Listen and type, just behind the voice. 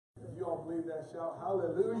believe that, shout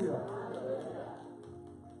hallelujah.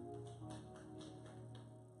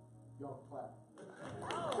 Y'all clap.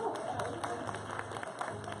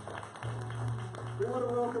 We want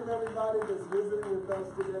to welcome everybody that's visiting with us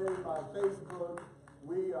today by Facebook.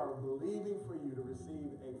 We are believing for you to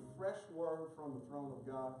receive a fresh word from the throne of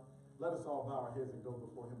God. Let us all bow our heads and go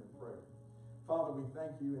before him in prayer. Father, we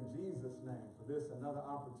thank you in Jesus' name for this another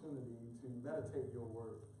opportunity to meditate your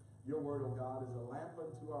word. Your word, O God, is a lamp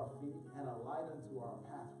unto our feet and a light unto our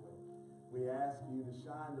pathway. We ask you to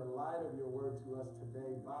shine the light of your word to us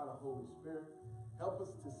today by the Holy Spirit. Help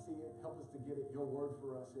us to see it. Help us to get it, your word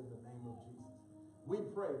for us in the name of Jesus. We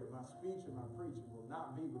pray that my speech and my preaching will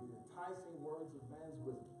not be with the enticing words of man's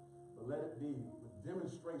wisdom, but let it be with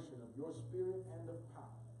demonstration of your spirit and of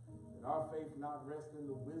power. That our faith not rest in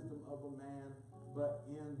the wisdom of a man, but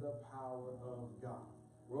in the power of God.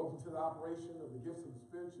 We're open to the operation of the gifts of the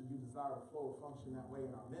Spirit should you desire to flow or function that way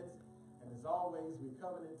in our midst. And as always, we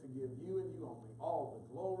covenant to give you and you only all the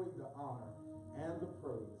glory, the honor, and the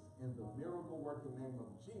praise. In the miracle-working name of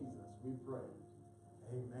Jesus, we pray.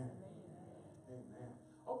 Amen. Amen.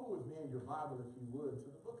 Open with me in your Bible, if you would,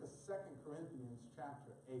 to the book of 2 Corinthians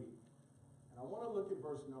chapter 8. And I want to look at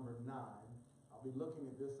verse number 9. I'll be looking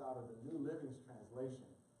at this out of the New Living Translation.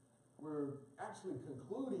 We're actually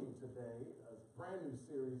concluding today a brand new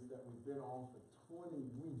series that we've been on for 20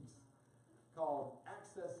 weeks called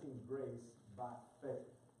Accessing Grace by Faith.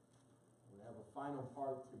 We have a final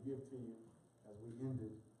part to give to you as we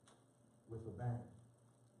ended with a bang.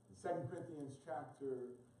 In 2 Corinthians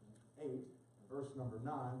chapter 8, verse number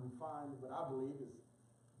 9, we find what I believe is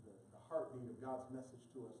the heartbeat of God's message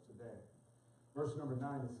to us today. Verse number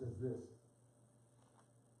 9, it says this: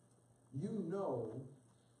 You know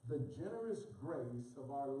the generous grace of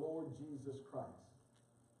our Lord Jesus Christ.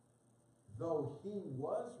 Though he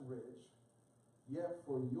was rich, yet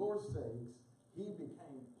for your sakes he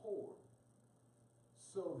became poor,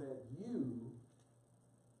 so that you,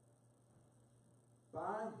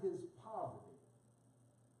 by his poverty,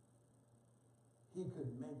 he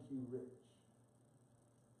could make you rich.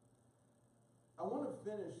 I want to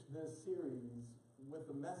finish this series with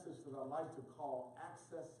a message that I like to call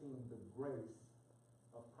Accessing the Grace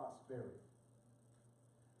of Prosperity.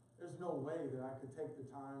 There's no way that I could take the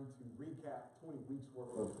time to recap 20 weeks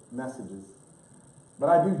worth of messages. But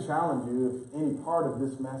I do challenge you, if any part of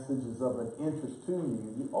this message is of an interest to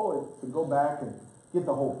you, you owe it to go back and get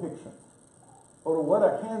the whole picture. Or what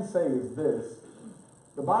I can say is this.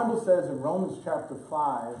 The Bible says in Romans chapter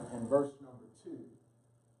 5 and verse number 2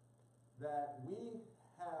 that we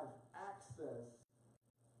have access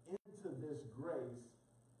into this grace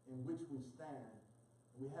in which we stand.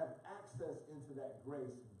 We have access into that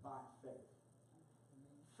grace by faith.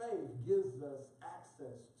 Faith gives us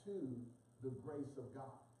access to the grace of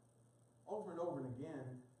God. Over and over and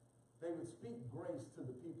again, they would speak grace to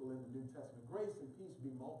the people in the New Testament. Grace and peace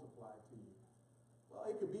be multiplied to you. Well,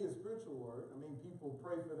 it could be a spiritual word. I mean, people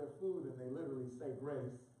pray for their food and they literally say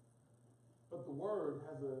grace. But the word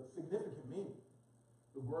has a significant meaning.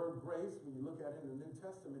 The word grace, when you look at it in the New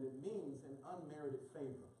Testament, it means an unmerited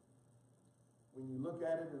favor. When you look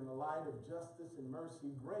at it in the light of justice and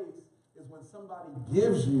mercy, grace is when somebody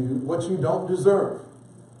gives you what you don't deserve.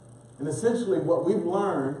 And essentially what we've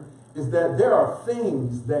learned is that there are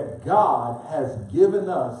things that God has given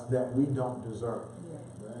us that we don't deserve.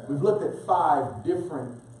 We've looked at 5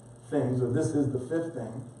 different things, or this is the 5th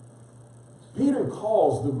thing. Peter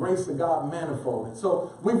calls the grace of God manifold. And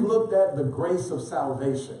so we've looked at the grace of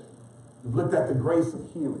salvation. We've looked at the grace of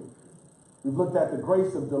healing. We've looked at the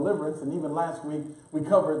grace of deliverance, and even last week we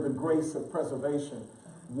covered the grace of preservation.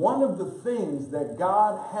 One of the things that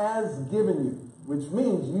God has given you, which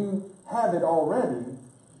means you have it already,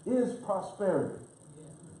 is prosperity.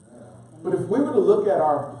 But if we were to look at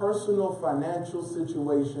our personal financial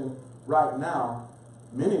situation right now,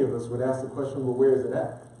 many of us would ask the question, well, where is it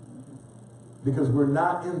at? Because we're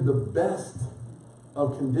not in the best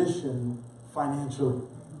of condition financially.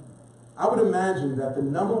 I would imagine that the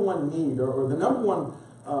number one need or the number one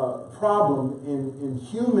problem in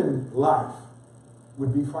human life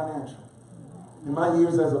would be financial. In my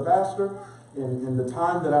years as a pastor, in the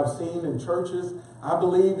time that I've seen in churches, I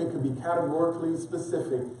believe it could be categorically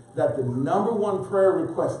specific that the number one prayer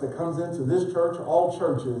request that comes into this church, all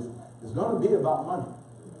churches, is going to be about money.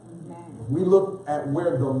 If we look at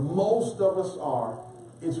where the most of us are,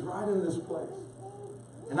 it's right in this place.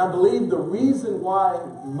 And I believe the reason why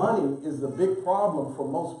money is a big problem for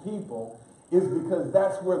most people is because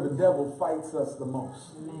that's where the devil fights us the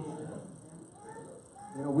most.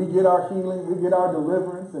 You know, we get our healing, we get our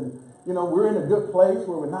deliverance, and, you know, we're in a good place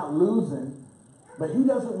where we're not losing. But he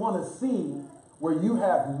doesn't want to see where you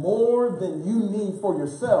have more than you need for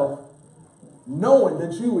yourself, knowing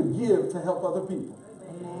that you would give to help other people.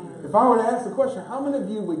 Amen. If I were to ask the question, how many of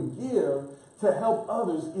you would give to help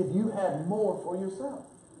others if you had more for yourself?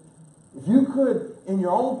 If you could, in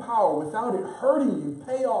your own power, without it hurting you,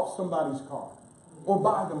 pay off somebody's car or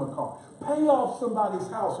buy them a car, pay off somebody's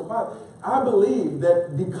house or buy. I believe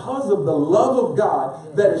that because of the love of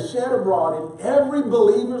God that is shed abroad in every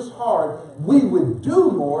believer's heart, we would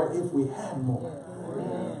do more if we had more.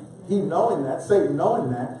 He knowing that, Satan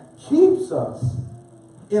knowing that, keeps us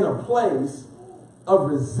in a place of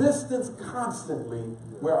resistance constantly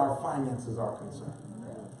where our finances are concerned.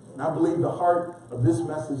 And I believe the heart of this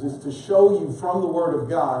message is to show you from the Word of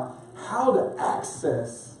God how to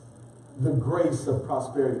access the grace of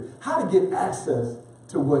prosperity, how to get access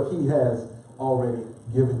to what He has already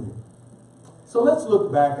given you. So let's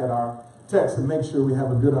look back at our text and make sure we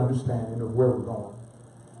have a good understanding of where we're going.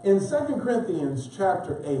 In 2 Corinthians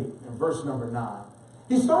chapter 8 and verse number 9,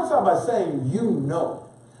 he starts out by saying, you know.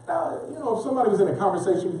 Now, you know, if somebody was in a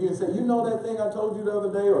conversation with you and said, you know that thing I told you the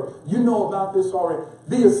other day, or you know about this already,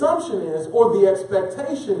 the assumption is, or the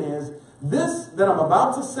expectation is, this that I'm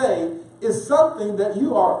about to say is something that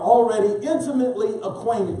you are already intimately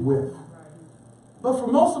acquainted with. But for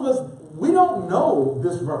most of us, we don't know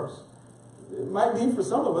this verse. It might be for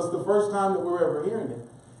some of us the first time that we're ever hearing it.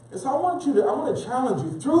 And so I want to challenge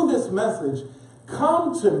you through this message,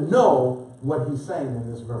 come to know what he's saying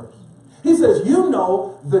in this verse. He says, you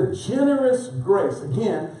know the generous grace.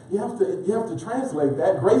 Again, you have to translate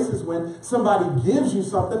that. Grace is when somebody gives you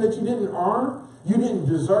something that you didn't earn, you didn't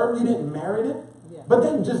deserve, you didn't merit it, but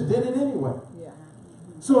they just did it anyway. Yeah.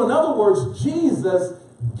 So in other words, Jesus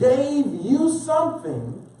gave you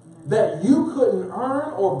something that you couldn't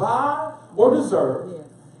earn or buy or deserve. Yeah.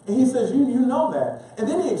 And he says, you know that. And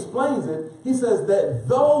then he explains it. He says that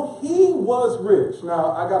though he was rich.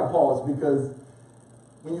 Now, I got to pause because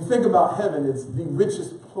when you think about heaven, it's the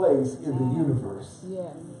richest place in the universe.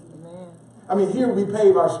 Yes. Amen. I mean, here we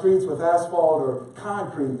pave our streets with asphalt or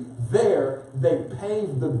concrete. There, they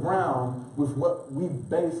pave the ground with what we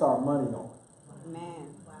base our money on. Amen.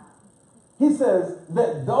 Wow. He says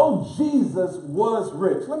that though Jesus was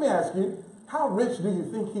rich, let me ask you, how rich do you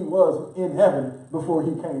think he was in heaven before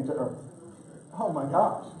he came to earth? Oh my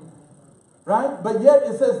gosh. Right? But yet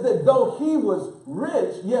it says that though he was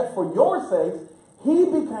rich, yet for your sakes, he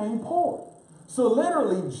became poor. So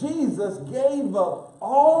literally, Jesus gave up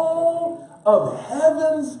all of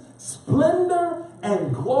heaven's splendor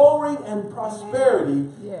and glory and prosperity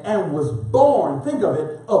and was born, think of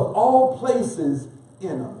it, of all places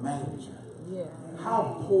in a manger. Yeah.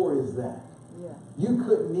 How poor is that? Yeah. You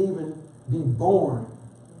couldn't even be born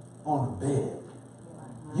on a bed.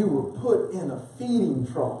 You were put in a feeding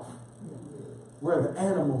trough where the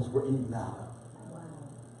animals were eaten out of.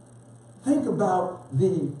 Think about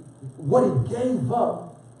what he gave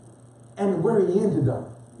up and where he ended up.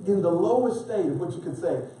 In the lowest state of what you could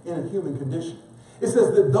say in a human condition. It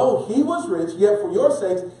says that though he was rich, yet for your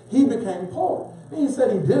sakes, he became poor. And he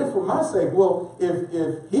said he did it for my sake. Well, if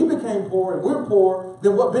he became poor and we're poor,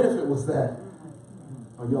 then what benefit was that?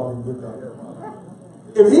 Oh, y'all didn't get that.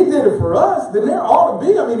 If he did it for us, then there ought to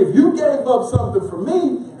be. I mean, if you gave up something for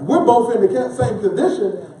me, and we're both in the same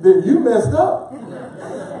condition, then you messed up.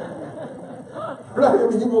 Right? I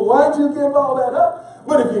mean, why'd you give all that up?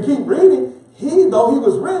 But if you keep reading, though he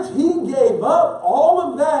was rich, he gave up all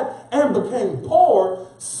of that and became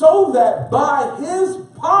poor so that by his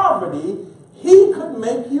poverty, he could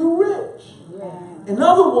make you rich. Yeah. In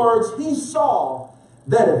other words, he saw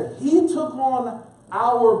that if he took on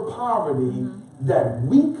our poverty, that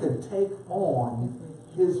we could take on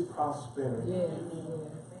his prosperity. Yeah.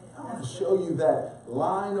 I want to show you that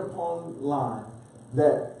line upon line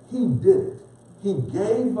that he did it. He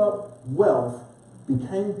gave up wealth,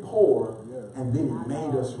 became poor, and then he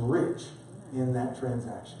made us rich in that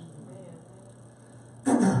transaction.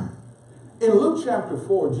 In Luke chapter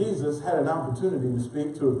 4, Jesus had an opportunity to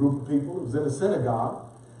speak to a group of people. It was in a synagogue.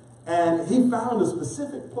 And he found a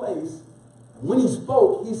specific place. When he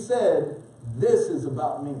spoke, he said, this is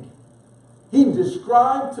about me. He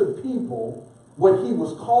described to people what he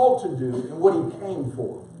was called to do and what he came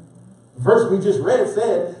for. The verse we just read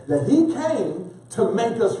said that he came to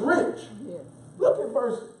make us rich. Look at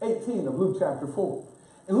verse 18 of Luke chapter 4.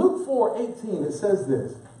 In Luke 4:18, it says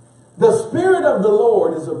this. The Spirit of the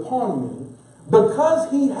Lord is upon me because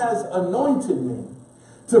he has anointed me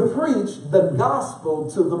to preach the gospel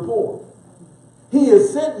to the poor. He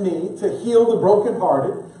has sent me to heal the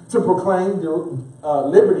brokenhearted, to proclaim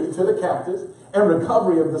liberty to the captives and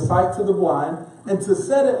recovery of the sight to the blind, and to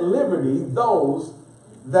set at liberty those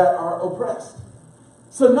that are oppressed.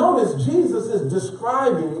 So notice Jesus is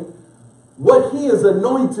describing what he is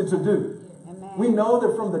anointed to do. Amen. We know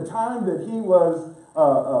that from the time that he was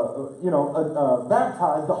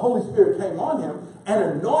baptized, the Holy Spirit came on him and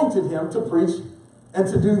anointed him to preach and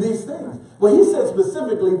to do these things. Well, he said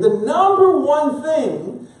specifically, the number one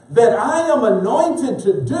thing that I am anointed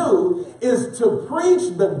to do is to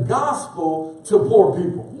preach the gospel to poor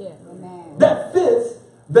people. Yeah. That fits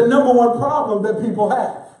the number one problem that people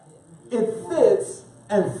have. It fits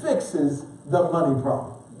and fixes the money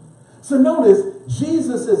problem. So notice,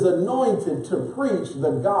 Jesus is anointed to preach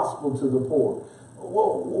the gospel to the poor.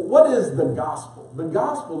 Well, what is the gospel? The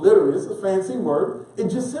gospel literally is a fancy word. It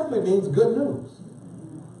just simply means good news.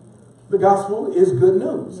 The gospel is good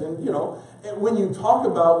news. And, you know, when you talk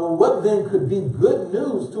about, well, what then could be good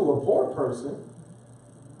news to a poor person?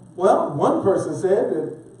 Well, one person said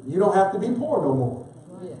that you don't have to be poor no more.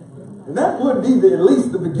 And that would be at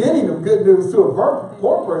least the beginning of good news to a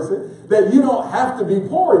poor person, that you don't have to be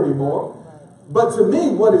poor anymore. But to me,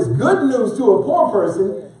 what is good news to a poor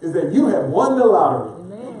person is that you have won the lottery.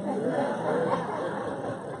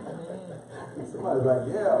 Somebody's like,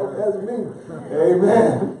 yeah, okay, that's me.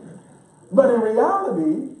 Amen. But in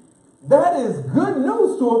reality, that is good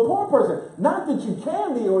news to a poor person. Not that you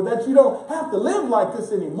can be or that you don't have to live like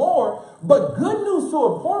this anymore, but good news to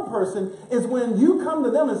a poor person is when you come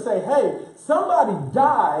to them and say, hey, somebody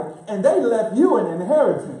died and they left you an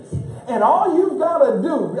inheritance. And all you've got to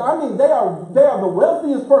do, I mean, they are the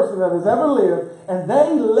wealthiest person that has ever lived, and they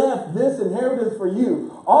left this inheritance for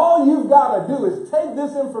you. All you've got to do is take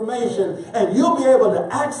this information and you'll be able to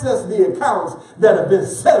access the accounts that have been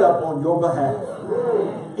set up on your behalf.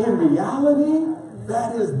 In reality,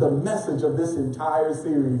 that is the message of this entire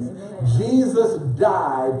series. Jesus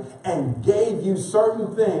died and gave you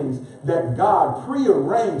certain things that God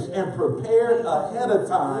prearranged and prepared ahead of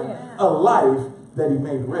time, a life that he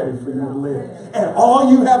made ready for you to live. And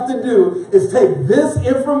all you have to do is take this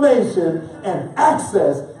information and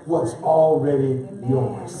access what's already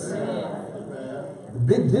yours. The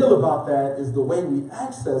big deal about that is the way we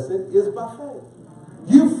access it is by faith.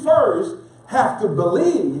 You first have to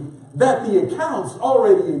believe that the accounts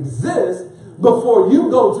already exist before you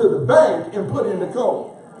go to the bank and put in the code.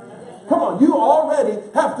 Come on, you already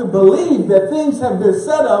have to believe that things have been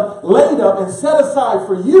set up, laid up, and set aside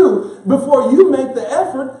for you before you make the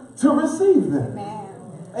effort to receive them. Amen.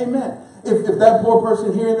 Amen. If that poor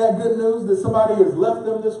person hearing that good news that somebody has left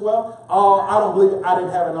them this well, oh, I don't believe it. I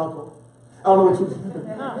didn't have an uncle. I don't know what you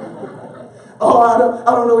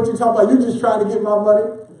I don't know what you're talking about. You're just trying to get my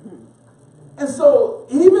money. And so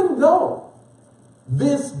even though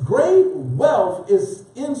this great wealth is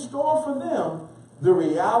in store for them, the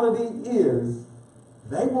reality is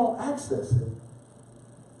they won't access it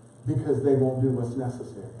because they won't do what's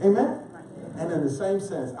necessary. Amen? And in the same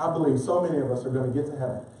sense, I believe so many of us are going to get to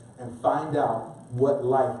heaven and find out what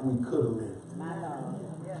life we could have lived.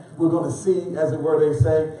 We're going to see, as it were, they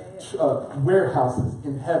say, warehouses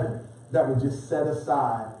in heaven that were just set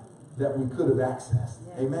aside that we could have accessed.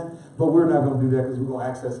 Amen? But we're not going to do that because we're going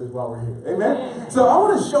to access it while we're here. Amen? So I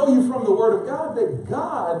want to show you from the Word of God that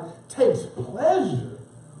God takes pleasure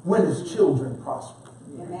when his children prosper.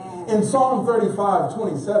 Amen. In Psalm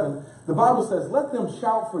 35:27, the Bible says, let them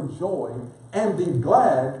shout for joy and be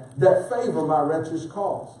glad that favor my wretched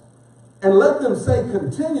cause. And let them say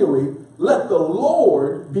continually, let the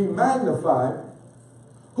Lord be magnified,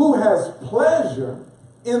 who has pleasure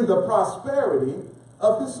in the prosperity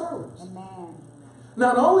of his servants. Amen.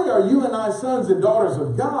 Not only are you and I sons and daughters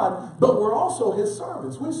of God, but we're also his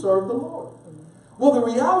servants. We serve the Lord. Well, the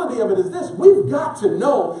reality of it is this. We've got to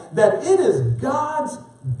know that it is God's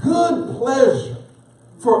good pleasure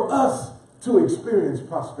for us to experience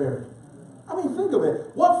prosperity. I mean, think of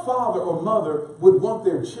it. What father or mother would want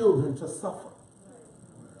their children to suffer?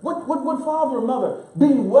 What father or mother,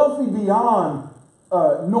 being wealthy beyond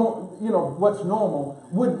what's normal,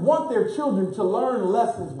 would want their children to learn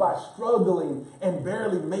lessons by struggling and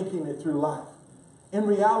barely making it through life? In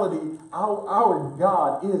reality, our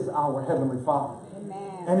God is our Heavenly Father.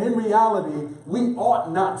 Amen. And in reality, we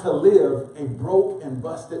ought not to live a broke and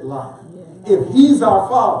busted life. Yeah. If he's our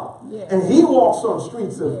Father, yeah, and he walks on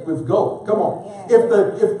streets with gold, come on. Yeah.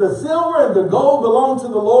 If the silver and the gold belong to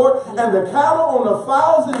the Lord, yeah, and the cattle on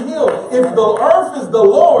 1,000 hills, if the earth is the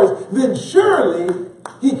Lord's, then surely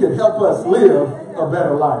he can help us live a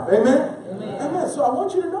better life. Amen? Amen? Amen. So I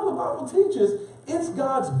want you to know the Bible teaches it's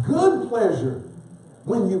God's good pleasure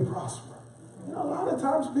when you prosper. You know, a lot of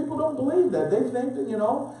times people don't believe that. They think that,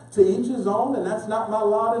 to each his own, and that's not my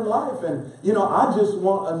lot in life. And, I just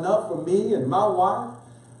want enough for me and my wife,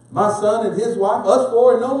 my son and his wife, us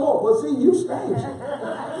four and no more. Well, see, you strange.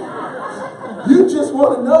 You just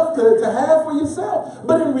want enough to have for yourself.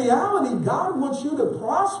 But in reality, God wants you to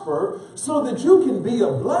prosper so that you can be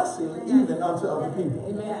a blessing even unto other people.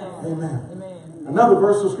 Amen. Amen. Amen. Another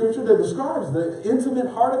verse of scripture that describes the intimate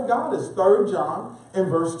heart of God is 3 John and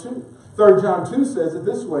verse 2. 3 John 2 says it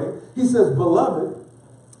this way. He says, "Beloved,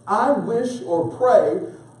 I wish or pray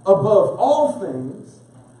above all things,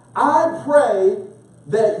 I pray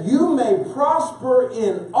that you may prosper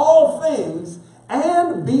in all things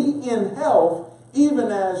and be in health,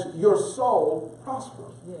 even as your soul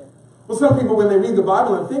prospers." Yeah. Well, some people, when they read the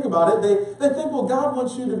Bible and think about it, they think, well, God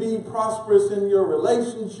wants you to be prosperous in your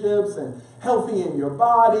relationships and healthy in your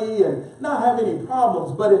body and not have any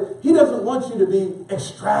problems. But He doesn't want you to be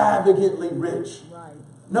extravagantly rich. Right.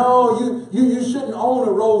 No, you shouldn't own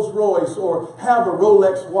a Rolls Royce or have a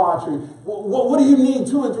Rolex watch. Or, what do you need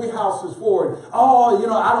 2 and 3 houses for? Oh,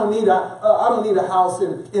 I don't need a house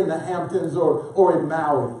in the Hamptons or in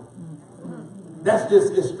Maui. That's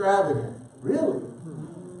just extravagant. Really?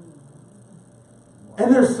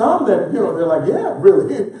 And there's some that, they're like, yeah,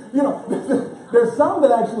 really. There's some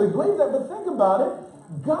that actually believe that. But think about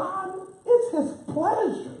it. God, it's His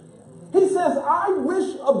pleasure. He says, I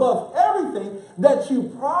wish above everything that you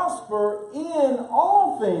prosper in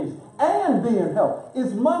all things and be in health.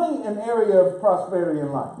 Is money an area of prosperity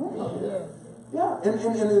in life? Yes. Yeah. And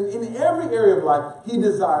in every area of life, He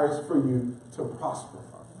desires for you to prosper.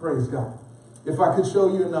 Praise God. If I could show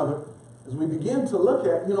you another, as we begin to look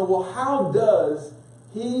at, well, how does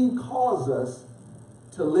He cause us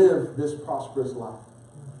to live this prosperous life?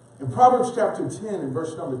 In Proverbs chapter 10 and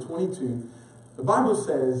verse number 22, the Bible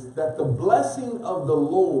says that the blessing of the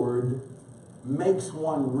Lord makes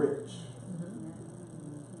one rich,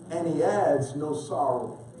 and He adds no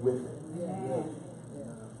sorrow with it. Yeah.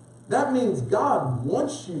 That means God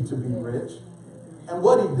wants you to be rich, and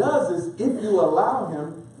what He does is, if you allow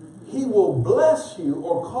Him, He will bless you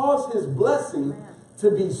or cause His blessing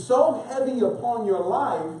to be so heavy upon your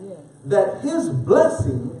life that His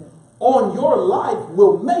blessing on your life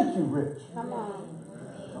will make you rich. Come on.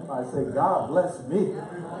 I say, God bless me.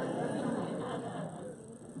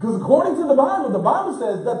 Because according to the Bible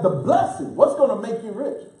says that the blessing, what's going to make you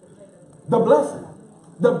rich? The blessing.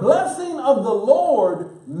 The blessing of the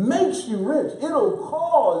Lord makes you rich. It'll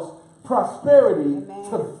cause prosperity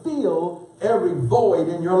to fill every void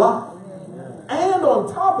in your life. And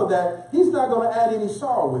on top of that, He's not going to add any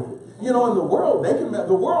sorrow with it. In the world,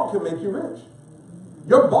 the world can make you rich.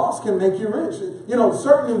 Your boss can make you rich.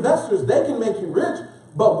 Certain investors, they can make you rich.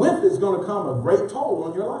 But with it's going to come a great toll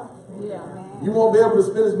on your life. Yeah. You won't be able to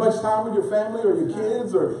spend as much time with your family or your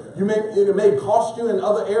kids, or it may cost you in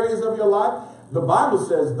other areas of your life. The Bible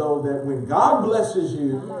says, though, that when God blesses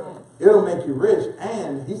you, it'll make you rich,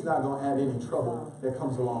 and He's not going to add any trouble that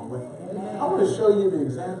comes along with it. I want to show you the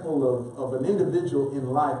example of an individual in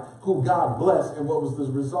life who God blessed and what was the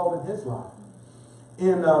result in his life.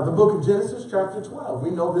 In the book of Genesis, chapter 12, we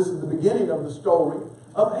know this is the beginning of the story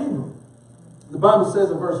of Abram. The Bible says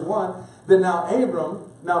in verse 1 that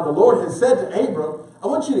now the Lord has said to Abram, I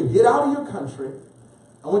want you to get out of your country.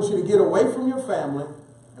 I want you to get away from your family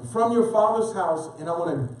and from your father's house, and I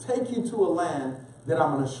want to take you to a land that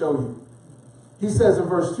I'm going to show you. He says in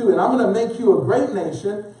verse 2, and I'm going to make you a great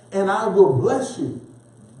nation, and I will bless you.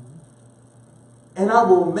 And I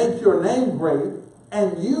will make your name great,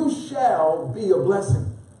 and you shall be a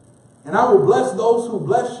blessing. And I will bless those who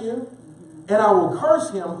bless you, and I will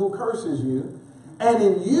curse him who curses you. And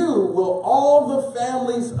in you will all the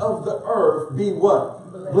families of the earth be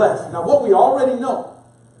what? Blessed. Now what we already know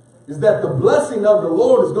is that the blessing of the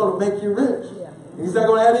Lord is going to make you rich. He's not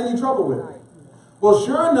going to add any trouble with it. Well,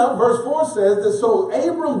 sure enough, verse 4 says that so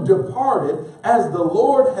Abram departed as the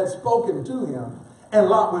Lord had spoken to him. And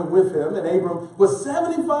Lot went with him, and Abram was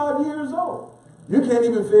 75 years old. You can't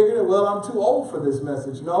even figure that, well, I'm too old for this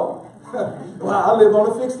message. No. Well, I live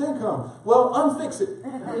on a fixed income. Well, unfix it.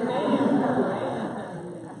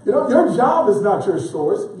 Your job is not your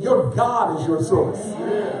source. Your God is your source.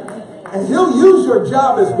 And he'll use your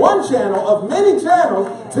job as one channel of many channels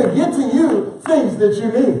to get to you things that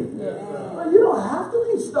you need. But you don't have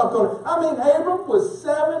to be stuck on it. I mean, Abram was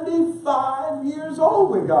 75 years old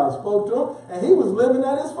when God spoke to him, and he was living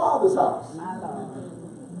at his father's house.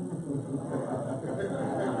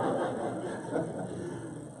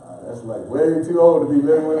 That's like way too old to be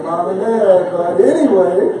living with mom and dad. But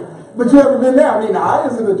anyway, but you haven't been there. I mean, I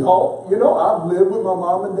as an adult, I've lived with my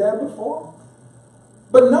mom and dad before.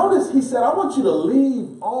 But notice he said, I want you to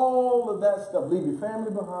leave all of that stuff. Leave your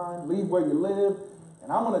family behind. Leave where you live.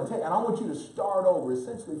 And I want you to start over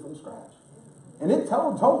essentially from scratch. And it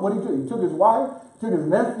told what he did. He took his wife, took his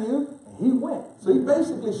nephew, and he went. So he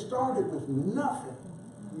basically started with nothing.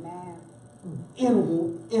 Man.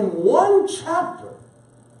 In one chapter,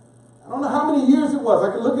 I don't know how many years it was,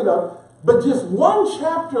 I can look it up, but just one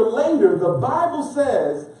chapter later, the Bible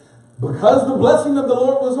says, because the blessing of the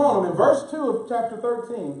Lord was on him, in verse 2 of chapter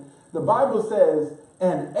 13, the Bible says,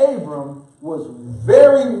 and Abram was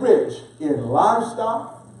very rich in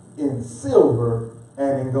livestock, in silver,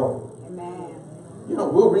 and in gold. Amen. You know,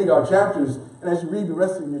 we'll read our chapters, and as you read the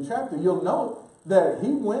rest of your chapter, you'll know that he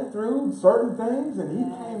went through certain things, and he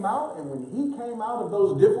came out, and when he came out of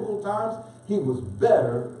those difficult times, he was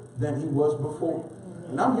better than he was before.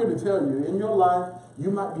 And I'm here to tell you, in your life, you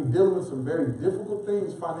might be dealing with some very difficult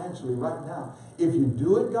things financially right now. If you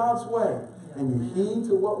do it God's way, and you heed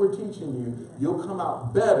to what we're teaching you, you'll come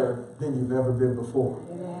out better than you've ever been before.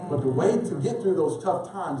 But the way to get through those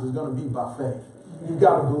tough times is going to be by faith. You've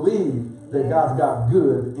got to believe that God's got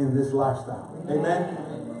good in this lifestyle. Amen?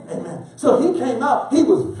 Amen. So he came out, he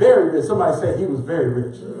was very rich. Somebody say he was very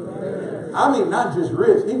rich. I mean, not just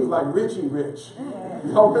rich, he was like Richie rich.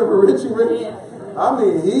 Y'all remember Richie rich? I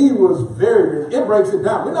mean, he was very rich. It breaks it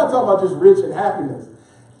down. We're not talking about just rich in happiness.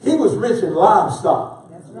 He was rich in livestock.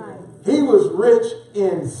 That's right. He was rich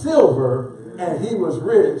in silver, and he was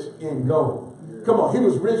rich in gold. Come on, he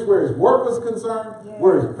was rich where his work was concerned,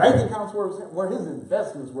 where his bank accounts were concerned, where his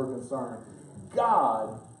investments were concerned.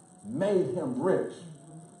 God made him rich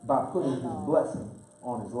by putting his blessing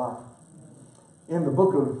on his life. In the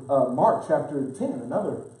book of Mark chapter 10,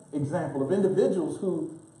 another example of individuals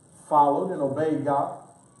who followed and obeyed God.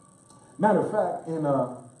 Matter of fact,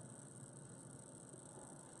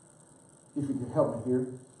 if you can help me here,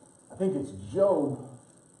 I think it's Job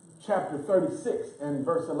chapter 36 and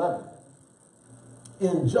verse 11.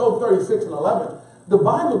 In Job 36 and 11, the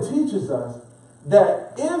Bible teaches us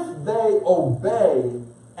that if they obey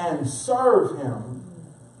and serve him,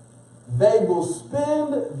 they will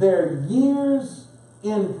spend their days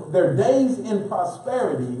in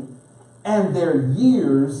prosperity and their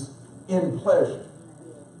years in pleasure.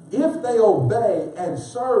 If they obey and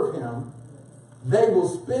serve him, they will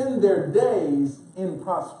spend their days in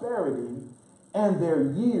prosperity and their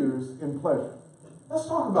years in pleasure. Let's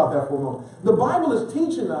talk about that for a moment. The Bible is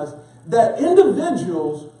teaching us that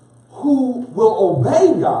individuals who will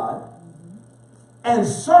obey God and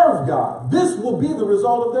serve God, this will be the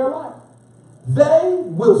result of their life. They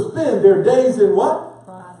will spend their days in what?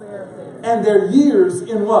 Prosperity. And their years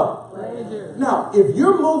in what? Pleasure. Now, if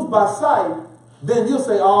you're moved by sight, then you'll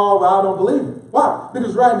say, oh, well, I don't believe it. Why?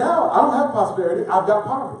 Because right now, I don't have prosperity, I've got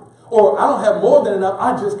poverty. Or I don't have more than enough,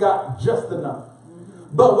 I just got just enough.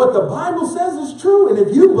 But what the Bible says is true, and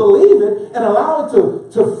if you believe it and allow it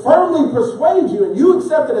to firmly persuade you, and you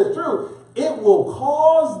accept it as true, it will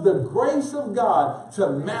cause the grace of God to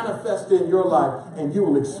manifest in your life, and you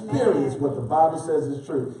will experience what the Bible says is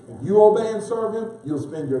true. If you obey and serve him, you'll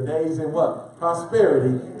spend your days in what?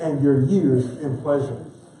 Prosperity, and your years in pleasure.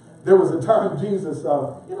 There was a time Jesus,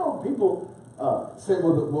 people say,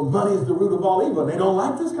 well, money is the root of all evil. They don't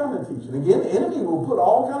like this kind of teaching. Again, the enemy will put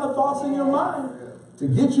all kind of thoughts in your mind to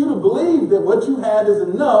get you to believe that what you have is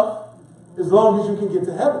enough as long as you can get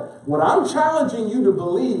to heaven. What I'm challenging you to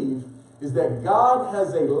believe is that God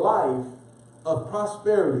has a life of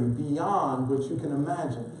prosperity beyond what you can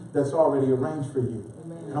imagine that's already arranged for you.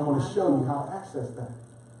 And I want to show you how to access that.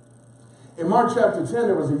 In Mark chapter 10,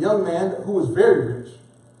 there was a young man who was very rich.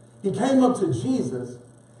 He came up to Jesus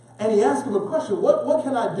and he asked him a question. What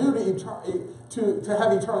can I do to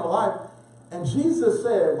have eternal life? And Jesus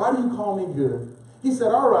said, why do you call me good? He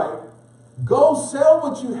said, all right, go sell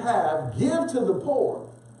what you have, give to the poor,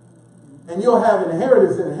 and you'll have an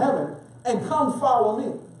inheritance in heaven, and come follow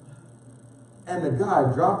me. And the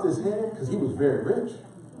guy dropped his head because he was very rich.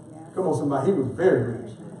 Come on, somebody, he was very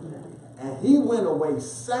rich. And he went away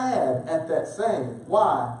sad at that saying.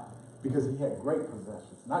 Why? Because he had great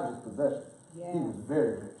possessions, not just possessions. He was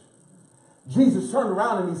very rich. Jesus turned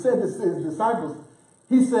around and he said to his disciples,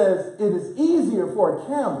 he says, it is easier for a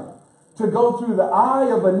camel to go through the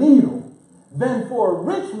eye of a needle than for a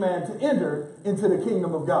rich man to enter into the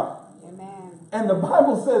kingdom of God. Amen. And the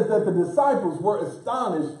Bible says that the disciples were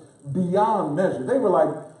astonished beyond measure. They were like,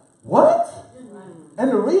 what? And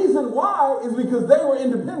the reason why is because they were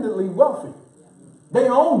independently wealthy. They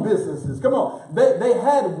owned businesses. Come on. They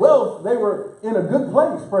had wealth. They were in a good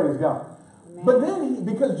place, praise God. Amen. But then,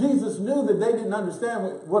 because Jesus knew that they didn't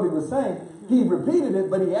understand what he was saying, he repeated it,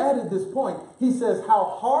 but he added this point. He says,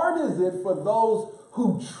 how hard is it for those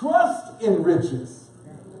who trust in riches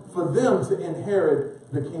for them to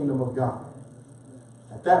inherit the kingdom of God?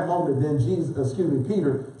 At that moment, then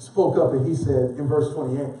Peter spoke up and he said in verse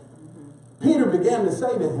 28, Peter began to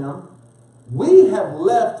say to him, we have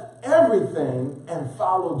left everything and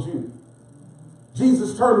followed you.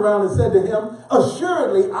 Jesus turned around and said to him,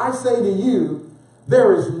 assuredly, I say to you,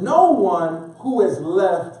 there is no one who has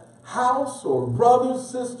left house or brothers,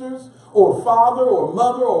 sisters, or father or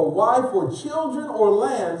mother or wife or children or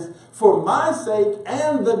lands for my sake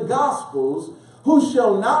and the gospel's, who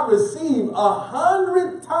shall not receive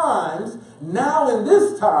 100 times now in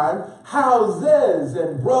this time houses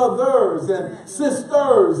and brothers and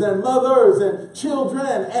sisters and mothers and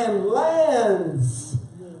children and lands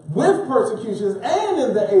with persecutions and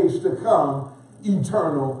in the age to come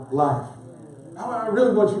eternal life. I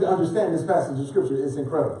really want you to understand this passage of scripture. It's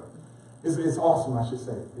incredible. It's awesome, I should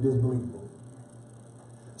say. It is believable.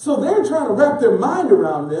 So they're trying to wrap their mind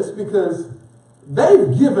around this because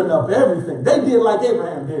they've given up everything. They did like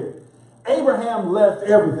Abraham did. Abraham left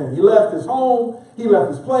everything. He left his home. He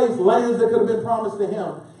left his place, lands that could have been promised to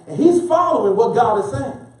him. And he's following what God is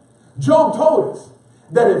saying. Job told us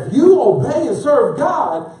that if you obey and serve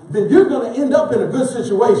God, then you're going to end up in a good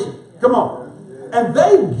situation. Come on. And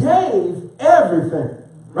they gave everything,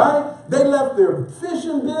 right? They left their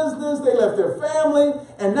fishing business. They left their family.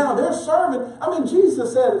 And now they're serving. I mean,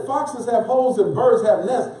 Jesus said, foxes have holes and birds have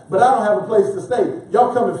nests, but I don't have a place to stay.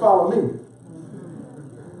 Y'all come and follow me.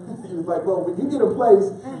 He was like, well, when you get a place,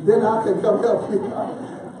 then I can come help you.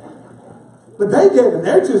 But they gave it.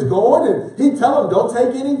 They're just going, and he tell them, don't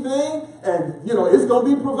take anything. And, you know, it's going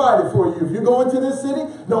to be provided for you. If you go into this city,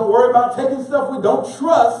 don't worry about taking stuff with. Don't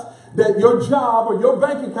trust that your job or your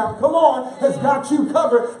bank account, come on, has got you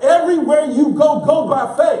covered. Everywhere you go, go by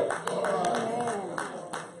faith.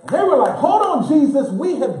 They were like, hold on, Jesus,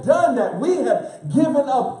 we have done that. We have given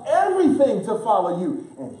up everything to follow you.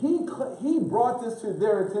 And he brought this to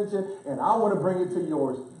their attention, and I want to bring it to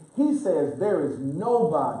yours. He says there is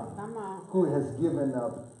nobody who has given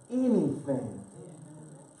up anything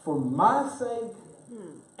for my sake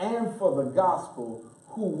and for the gospel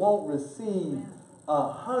who won't receive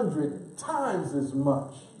 100 times as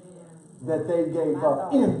much that they gave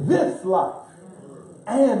up in this life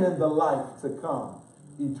and in the life to come,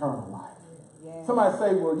 eternal life. Yeah. Somebody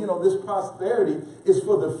say, well, you know, this prosperity is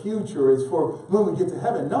for the future. It's for when we get to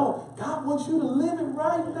heaven. No, God wants you to live it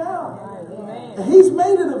right now. Amen. And he's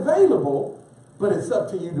made it available, but it's up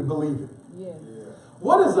to you to believe it. Yeah.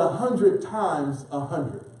 What is 100 times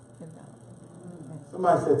 100?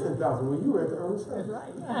 Somebody said 10,000. Well, you were at the early service.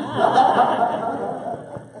 Right.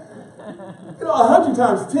 You know, 100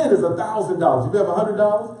 times 10 is $1,000. If you have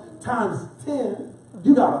 $100 times 10,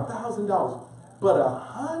 you got $1,000. But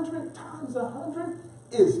 100 times 100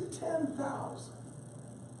 is 10,000.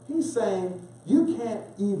 He's saying you can't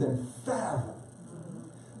even fathom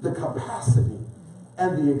the capacity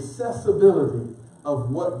and the accessibility of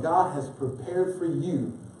what God has prepared for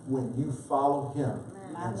you when you follow him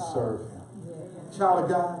and serve him. Child of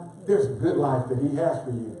God, there's a good life that he has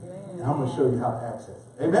for you. And I'm going to show you how to access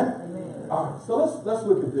it. Amen? Amen. All right, so let's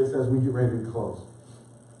look at this as we get ready to close.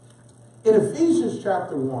 In Ephesians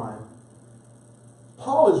chapter 1,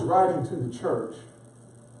 Paul is writing to the church,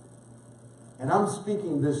 and I'm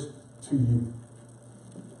speaking this to you.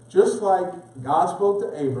 Just like God spoke to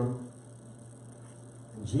Abram,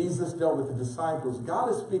 and Jesus dealt with the disciples, God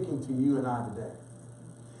is speaking to you and I today.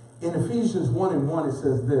 In Ephesians 1:1, it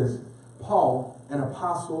says this, Paul, an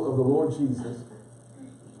apostle of the Lord Jesus,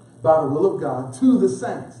 by the will of God, to the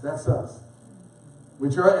saints, that's us,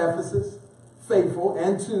 which are at Ephesus, faithful,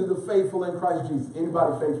 and to the faithful in Christ Jesus.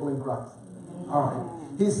 Anybody faithful in Christ? All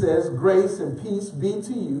right. He says, grace and peace be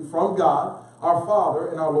to you from God, our Father,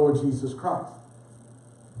 and our Lord Jesus Christ.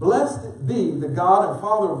 Blessed be the God and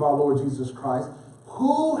Father of our Lord Jesus Christ,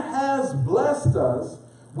 who has blessed us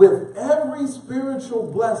with every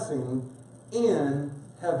spiritual blessing in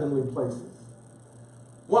heavenly places.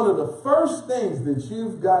 One of the first things that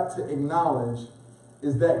you've got to acknowledge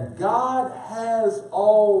is that God has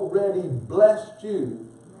already blessed you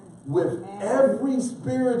with every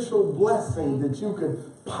spiritual blessing that you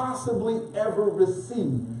could possibly ever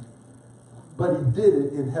receive, but he did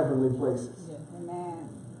it in heavenly places. Amen.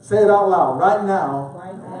 Say it out loud. Right now,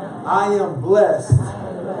 I am blessed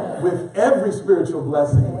with every spiritual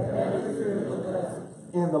blessing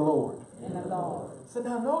in the Lord. So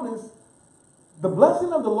now notice, the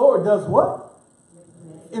blessing of the Lord does what?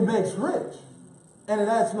 It makes rich, and it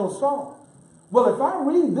adds no sorrow. Well, if I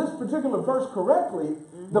read this particular verse correctly,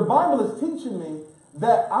 the Bible is teaching me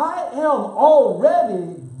that I am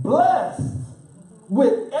already blessed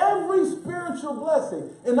with every spiritual blessing.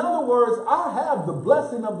 In other words, I have the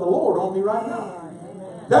blessing of the Lord on me right now.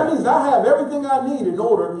 That means I have everything I need in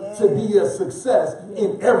order to be a success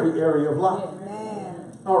in every area of life.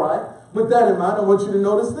 All right. With that in mind, I want you to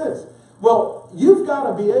notice this. Well, you've got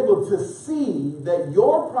to be able to see that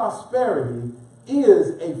your prosperity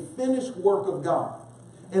is a finished work of God.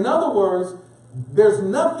 In other words, there's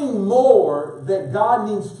nothing more that God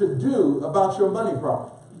needs to do about your money problem.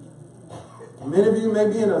 Many of you may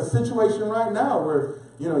be in a situation right now where,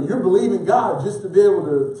 you're believing God just to be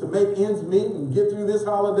able to make ends meet and get through this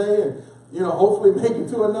holiday and, hopefully make it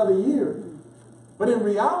to another year. But in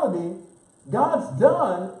reality, God's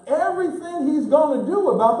done everything he's going to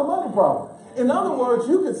do about the money problem. In other words,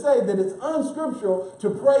 you could say that it's unscriptural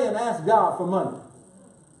to pray and ask God for money.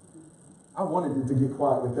 I wanted you to get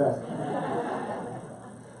quiet with that.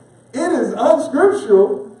 It is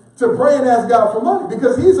unscriptural to pray and ask God for money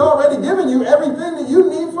because he's already given you everything that you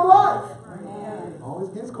need for life. Always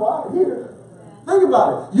gets quiet here. Think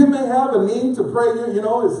about it. You may have a need to pray,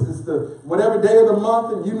 it's the whatever day of the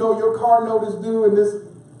month and your car note is due and this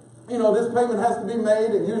payment has to be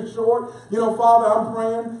made and you're short. Father, I'm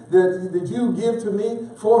praying that you give to me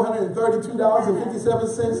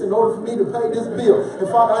 $432.57 in order for me to pay this bill. And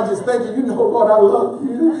Father, I just thank you. Lord, I love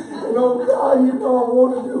you. God, I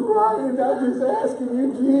want to do right. And I'm just asking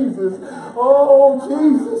you, Jesus. Oh,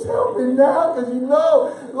 Jesus, help me now. Because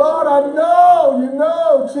Lord, I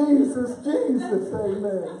know, Jesus.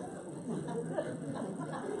 Amen.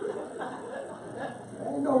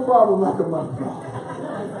 Ain't no problem like a money problem.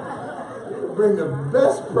 Bring the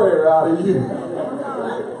best prayer out of you.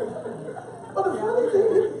 But the funny thing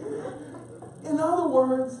is, in other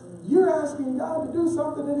words, you're asking God to do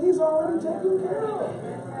something that he's already taken care of.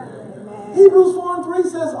 Hebrews 4:3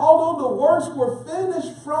 says, although the works were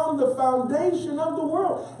finished from the foundation of the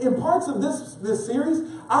world. In parts of this series,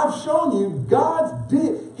 I've shown you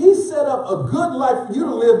he set up a good life for you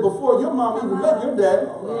to live before your mom even met your dad.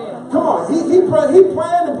 Come on, he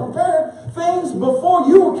planned and prepared things before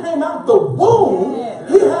you came out the womb.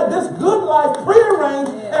 He had this good life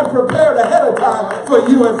prearranged and prepared ahead of time for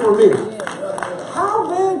you and for me. How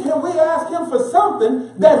then can we ask him for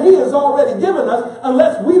something that he has already given us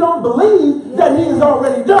unless we don't believe that he has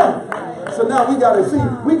already done it? So now we got to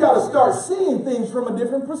start seeing things from a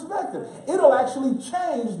different perspective. It'll actually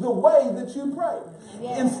change the way that you pray.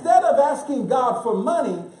 Instead of asking God for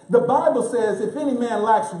money, the Bible says, if any man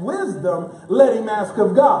lacks wisdom, let him ask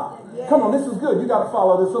of God. Come on, this is good. You got to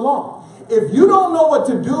follow this along. If you don't know what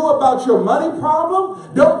to do about your money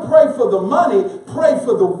problem, don't pray for the money, pray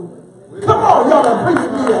for the... Come on, y'all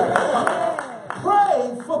appreciate me.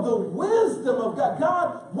 Pray for the wisdom of God.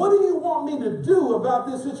 God, what do you want me to do about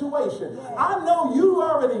this situation? I know you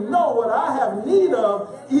already know what I have need of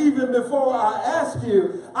even before I ask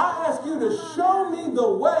you. I ask you to show me the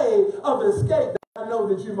way of escape that I know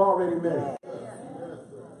that you've already made.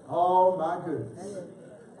 Oh, my goodness.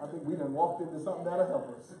 I think we done walked into something that'll help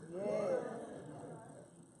us.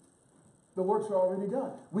 The works are already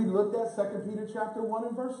done. We looked at 2 Peter chapter 1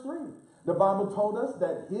 and verse 3. The Bible told us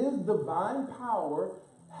that his divine power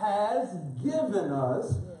has given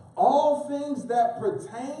us all things that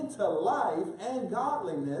pertain to life and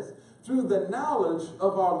godliness through the knowledge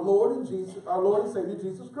of our Lord and Savior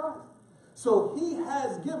Jesus Christ. So he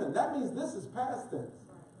has given. That means this is past tense.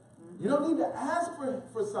 You don't need to ask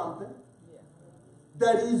for something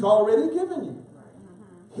that he's already given you.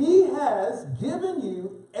 He has given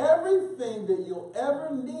you everything that you'll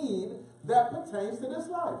ever need that pertains to this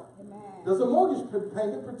life. Amen. Does a mortgage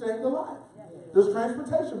payment pertain to life? Does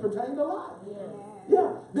transportation pertain to life?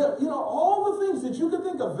 All the things that you can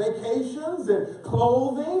think of, vacations and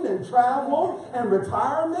clothing and travel and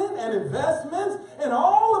retirement and investments and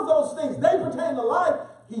all of those things, they pertain to life.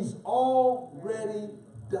 He's already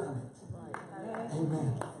done it.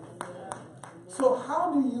 Amen. So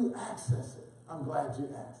how do you access it? I'm glad you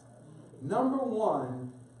asked. Number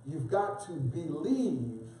one, you've got to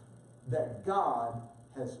believe that God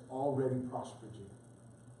has already prospered you.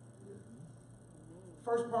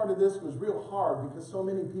 First part of this was real hard because so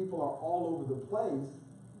many people are all over the place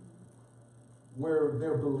where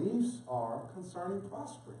their beliefs are concerning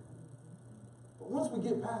prospering. But once we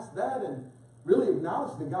get past that and really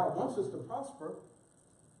acknowledge that God wants us to prosper,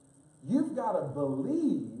 you've got to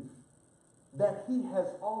believe that he has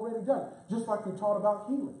already done it. Just like we taught about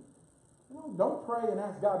healing. Don't pray and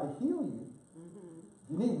ask God to heal you.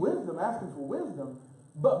 You need wisdom, ask him for wisdom,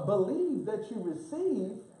 but believe that you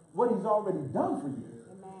receive what he's already done for you.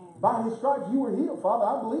 Amen. By his stripes you were healed. Father,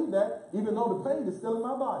 I believe that, even though the pain is still in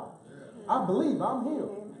my body. I believe I'm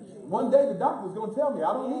healed. One day the doctor's going to tell me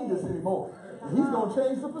I don't need this anymore. He's going to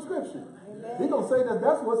change the prescription. He's going to say that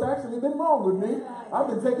that's what's actually been wrong with me. I've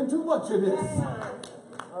been taking too much of this.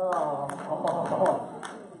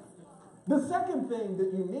 The second thing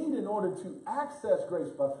that you need in order to access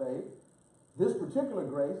grace by faith, this particular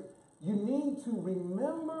grace, you need to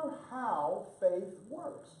remember how faith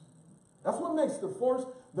works. That's what makes the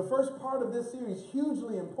first part of this series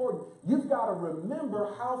hugely important. You've got to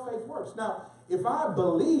remember how faith works. Now, if I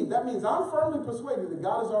believe, that means I'm firmly persuaded that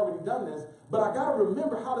God has already done this, but I got to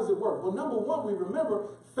remember, how does it work? Well, number one, we remember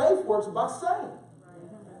faith works by saying.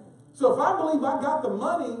 So if I believe I got the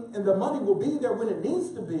money and the money will be there when it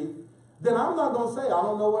needs to be, then I'm not going to say, I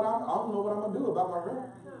don't know what I'm going to do about my rent.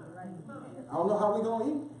 I don't know how we're going to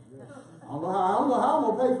eat. I don't know how I'm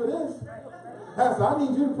going to pay for this. Pastor, I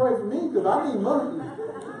need you to pray for me because I need money.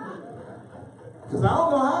 Because I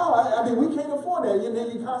don't know how. I mean, we can't afford that. And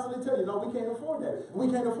then you constantly tell you, no, we can't afford that. We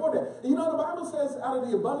can't afford that. And you know, the Bible says, out of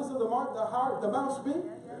the abundance of the heart, the mouth speak.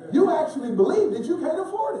 You actually believe that you can't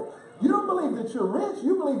afford it. You don't believe that you're rich.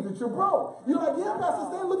 You believe that you're broke. You're like, yeah, Pastor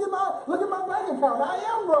Stan, look at my bank account. I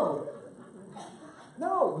am broke.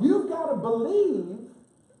 No, you've got to believe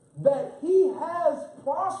that he has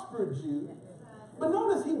prospered you. But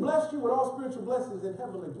notice he blessed you with all spiritual blessings in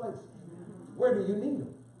heavenly places. Where do you need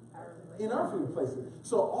them? In earthly places.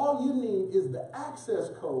 So all you need is the access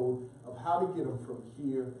code of how to get them from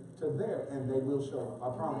here to there, and they will show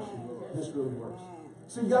up. I promise you, this really works.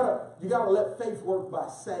 So you gotta let faith work by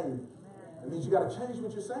saying. It means you gotta change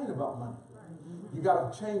what you're saying about money. You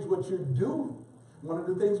gotta change what you're doing. One of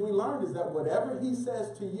the things we learned is that whatever he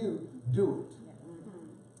says to you, do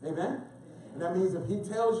it. Amen? And that means if he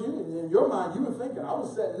tells you, and in your mind you were thinking, I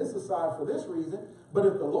was setting this aside for this reason, but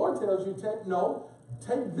if the Lord tells you,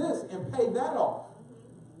 take this and pay that off.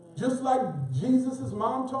 Just like Jesus'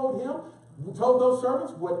 mom told those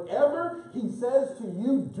servants, whatever he says to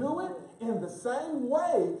you, do it in the same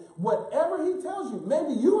way. Whatever he tells you.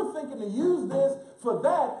 Maybe you were thinking to use this for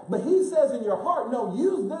that, but he says in your heart, no,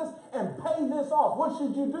 use this and pay this off. What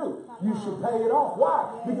should you do? You should pay it off.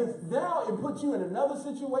 Why? Because now it puts you in another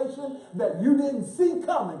situation that you didn't see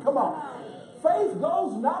coming. Come on. Faith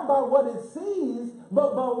goes not by what it sees,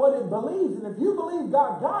 but by what it believes. And if you believe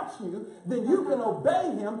God got you, then you can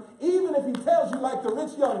obey him, even if he tells you, like the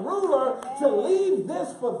rich young ruler, to leave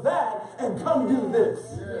this for that and come do this.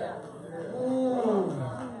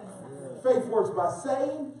 Faith works by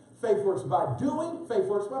saying, faith works by doing, faith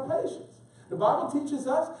works by patience. The Bible teaches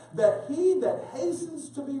us that he that hastens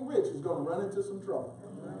to be rich is going to run into some trouble.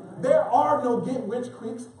 There are no get rich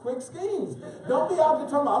quick schemes. Don't be out there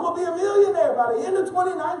talking about, I'm going to be a millionaire by the end of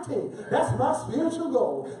 2019. That's my spiritual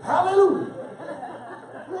goal. Hallelujah.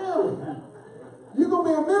 Really? You're going to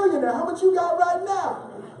be a millionaire. How much you got right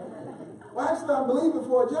now? Well, actually, I'm believing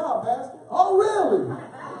for a job, Pastor. Oh, really?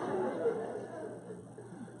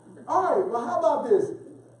 All right, well, how about this?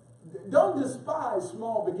 Don't despise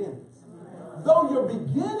small beginnings. Though your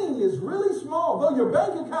beginning is really small, though your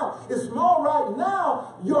bank account is small right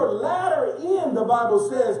now, your latter end, the Bible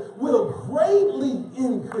says, will greatly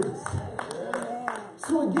increase.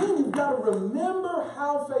 So again, you've got to remember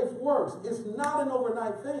how faith works. It's not an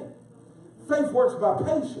overnight thing. Faith works by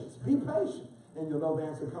patience. Be patient, and you'll know the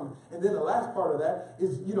answer coming. And then the last part of that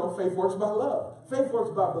is, faith works by love. Faith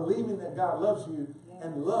works by believing that God loves you,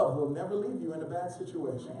 and love will never leave you in a bad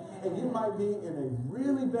situation. And you might be in a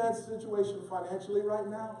really bad situation financially right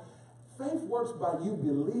now. Faith works by you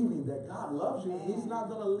believing that God loves you, and he's not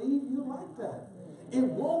going to leave you like that. It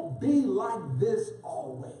won't be like this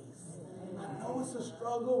always. I know it's a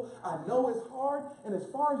struggle. I know it's hard. And as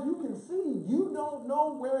far as you can see, you don't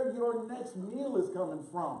know where your next meal is coming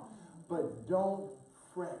from. But don't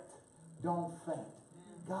fret. Don't faint.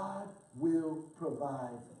 God will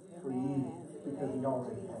provide for you. Because he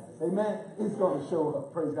already has. Amen. It's going to show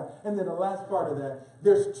up. Praise God. And then the last part of that,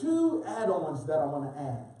 there's two add-ons that I want to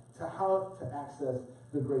add to how to access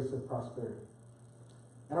the grace of prosperity.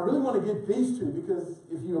 And I really want to get these two because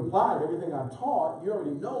if you applied everything I taught, you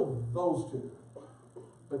already know those two.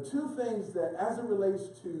 But two things that, as it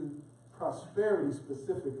relates to prosperity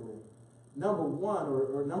specifically, number one,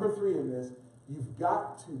 or number three in this, you've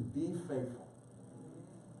got to be faithful.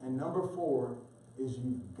 And number four is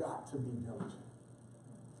you've got to be diligent.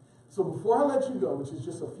 So before I let you go, which is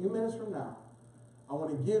just a few minutes from now, I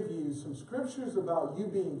want to give you some scriptures about you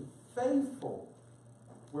being faithful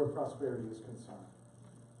where prosperity is concerned,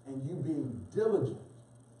 and you being diligent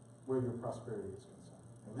where your prosperity is concerned.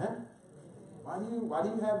 Amen? Why do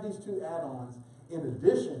you have these two add-ons in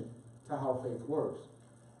addition to how faith works?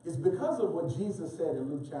 It's because of what Jesus said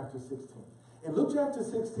in Luke chapter 16. In Luke chapter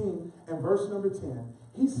 16 and verse number 10,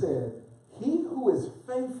 he said, he who is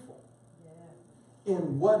faithful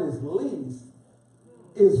in what is least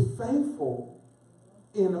is faithful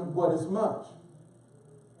in what is much.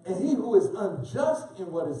 And he who is unjust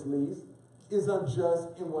in what is least is unjust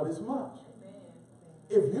in what is much.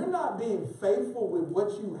 If you're not being faithful with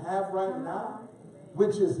what you have right now,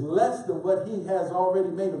 which is less than what he has already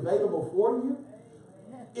made available for you,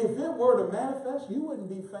 if it were to manifest, you wouldn't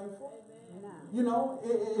be faithful. You know,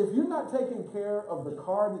 if you're not taking care of the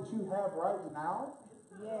car that you have right now,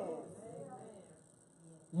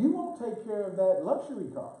 you won't take care of that luxury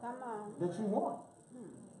car that you want,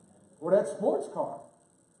 or that sports car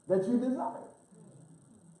that you desire.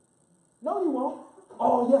 No, you won't.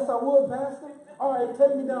 Oh, yes, I would, Pastor. All right,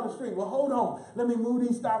 take me down the street. Well, hold on. Let me move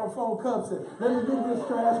these styrofoam cups in. Let me move this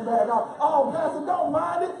trash bag out. Oh, Pastor, don't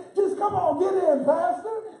mind it. Just come on, get in, Pastor.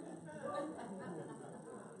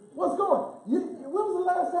 What's going on? When was the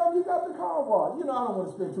last time you got the car washed? You know, I don't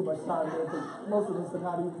want to spend too much time there because most of us are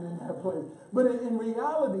not even in that place. But in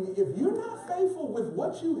reality, if you're not faithful with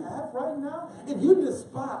what you have right now, if you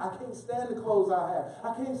despise, I can't stand the clothes I have.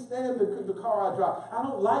 I can't stand the car I drive. I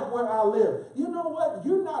don't like where I live. You know what?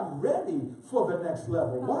 You're not ready for the next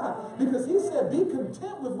level. Why? Because he said, be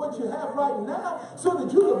content with what you have right now so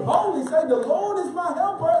that you can boldly say, the Lord is my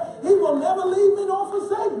helper. He will never leave me nor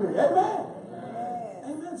forsake me. Amen.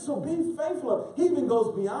 Amen. So be faithful. He even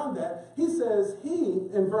goes beyond that. He says, he,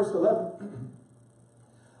 in verse 11,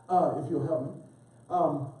 if you'll help me,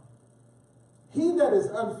 he that is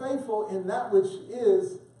unfaithful in that which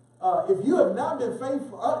is, if you have not been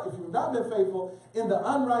faithful, if you've not been faithful in the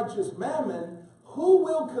unrighteous mammon, who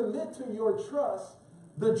will commit to your trust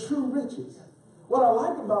the true riches? What I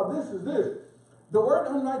like about this is this. The word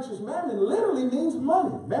unrighteous mammon literally means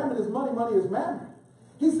money. Mammon is money, money is mammon.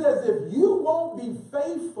 He says, if you won't be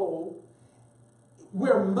faithful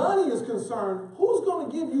where money is concerned, who's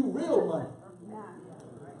going to give you real money?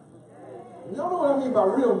 Y'all know what I mean by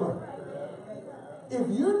real money.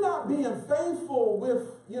 If you're not being faithful with,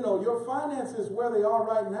 your finances where they are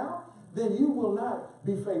right now, then you will not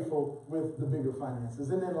be faithful with the bigger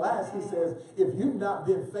finances. And then last, he says, if you've not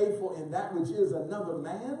been faithful in that which is another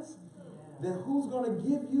man's, then who's going to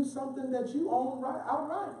give you something that you own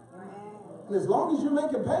outright? And as long as you're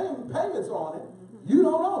making payments on it, you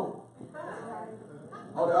don't own it.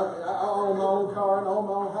 Oh, I own my own car and I own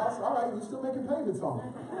my own house. All right, you're still making payments on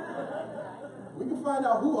it. We can find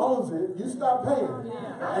out who owns it. You stop paying.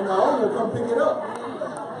 And the owner come pick it up.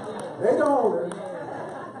 They the owner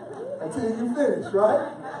until you finish, right?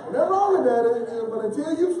 Nothing wrong with that, but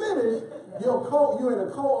until you finish, you're in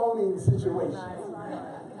a co-owning situation.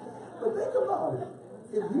 But think about it.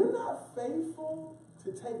 If you're not faithful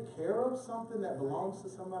to take care of something that belongs to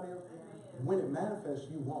somebody else, when it manifests,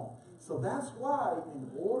 you won't. So that's why, in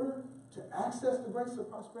order to access the grace of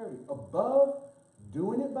prosperity, above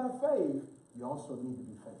doing it by faith, you also need to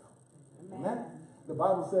be faithful. Amen. The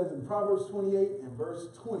Bible says in Proverbs 28 and verse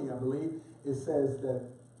 20, I believe, it says that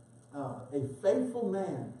a faithful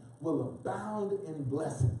man will abound in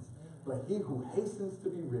blessings, but he who hastens to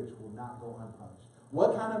be rich will not go unpunished.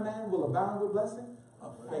 What kind of man will abound with blessing? A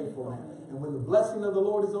faithful man. And when the blessing of the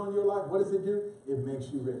Lord is on your life, what does it do? It makes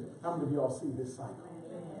you rich. How many of y'all see this cycle?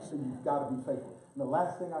 So you've got to be faithful. And the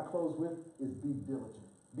last thing I close with is be diligent.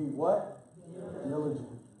 Be what?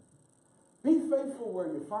 Diligent. Be faithful where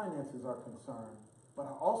your finances are concerned, but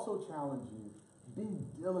I also challenge you, be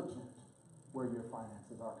diligent where your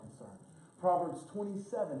finances are concerned. Proverbs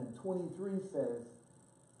 27 and 23 says,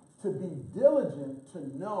 to be diligent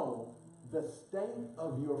to know the state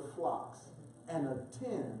of your flocks and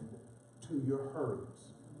attend to your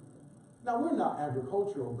herds. Now, we're not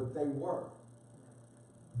agricultural, but they were.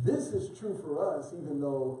 This is true for us, even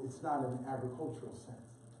though it's not in an agricultural sense.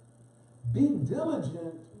 Be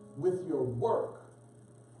diligent with your work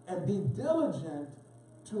and be diligent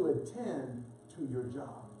to attend to your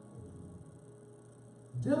job.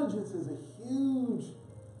 Diligence is a huge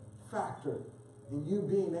factor in you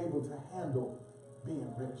being able to handle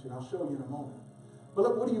being rich, and I'll show you in a moment. But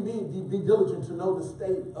look, what do you mean be diligent to know the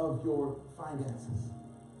state of your finances?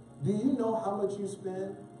 Do you know how much you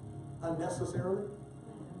spend unnecessarily?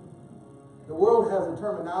 The world has a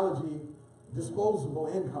terminology, disposable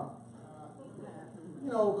income. You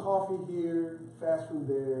know, coffee here, fast food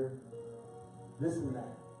there, this and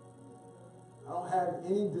that. I don't have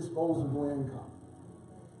any disposable income.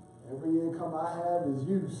 Every income I have is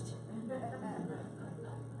used.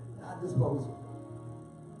 Not disposable.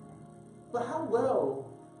 But how well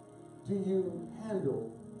do you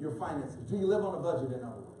handle your finances? Do you live on a budget, in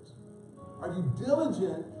other words? Are you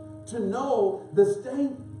diligent to know the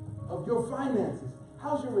state of your finances.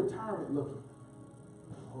 How's your retirement looking?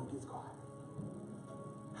 Oh, it gets quiet.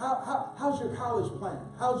 How's your college plan?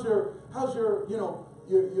 How's your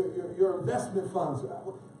your investment funds?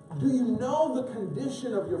 Do you know the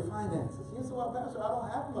condition of your finances? You say, well, Pastor, I don't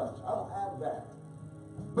have much. I don't have that.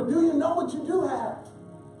 But do you know what you do have?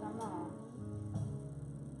 Come on.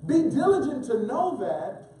 Be diligent to know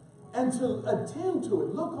that and to attend to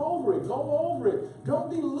it. Look over it. Go over it. Don't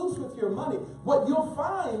be loose with your money. What you'll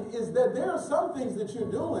find is that there are some things that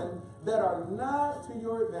you're doing that are not to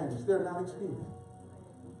your advantage. They're not expedient.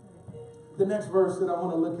 The next verse that I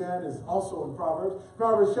want to look at is also in Proverbs.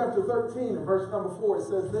 Proverbs chapter 13 and verse number 4, it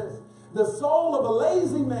says this. The soul of a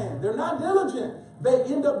lazy man, they're not diligent. They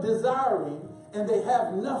end up desiring and they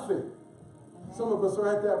have nothing. Some of us are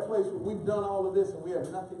at that place where we've done all of this and we have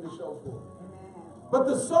nothing to show for it. But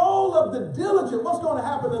the soul of the diligent, what's going to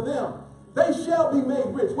happen to them? They shall be made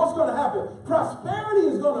rich. What's going to happen? Prosperity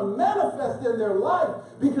is going to manifest in their life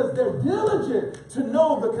because they're diligent to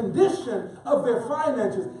know the condition of their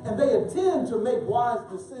finances and they intend to make wise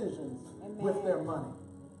decisions with their money.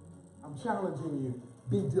 I'm challenging you,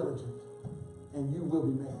 be diligent and you will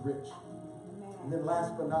be made rich. And then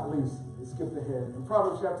last but not least, let's skip ahead. In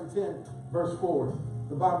Proverbs chapter 10, verse 4,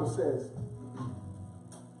 the Bible says, I'm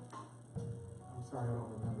sorry, I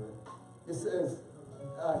don't remember it. It says,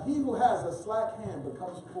 he who has a slack hand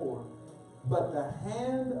becomes poor, but the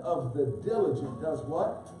hand of the diligent does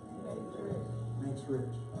what? Makes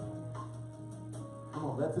rich. Come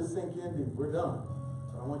on, let this sink in deep. We're done.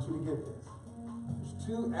 But I want you to get this. There's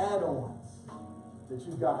two add-ons that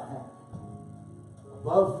you've got to have.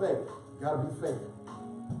 Above faith, you got to be faithful.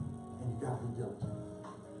 And you got to be diligent.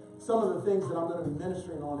 Some of the things that I'm going to be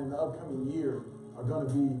ministering on in the upcoming year are going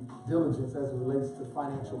to be diligence as it relates to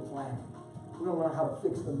financial planning. We're going to learn how to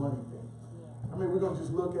fix the money thing. I mean, we're going to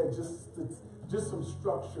just look at just some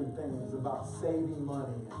structured things about saving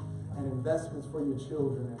money and investments for your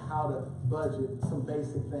children and how to budget some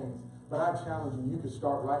basic things. But I challenge you, you can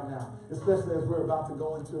start right now, especially as we're about to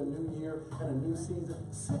go into a new year and a new season.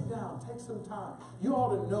 Sit down, take some time. You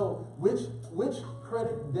ought to know which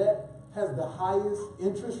credit debt has the highest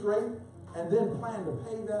interest rate and then plan to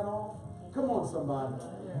pay that off. Come on, somebody.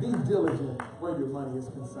 Be diligent where your money is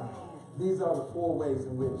concerned. These are the 4 ways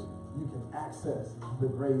in which you can access the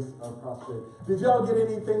grace of prosperity. Did y'all get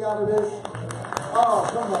anything out of this? Oh,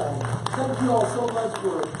 come on. Thank you all so much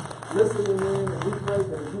for listening in, and we pray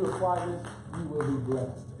that if you apply this, you will be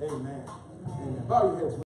blessed. Amen. Amen. Bow your heads.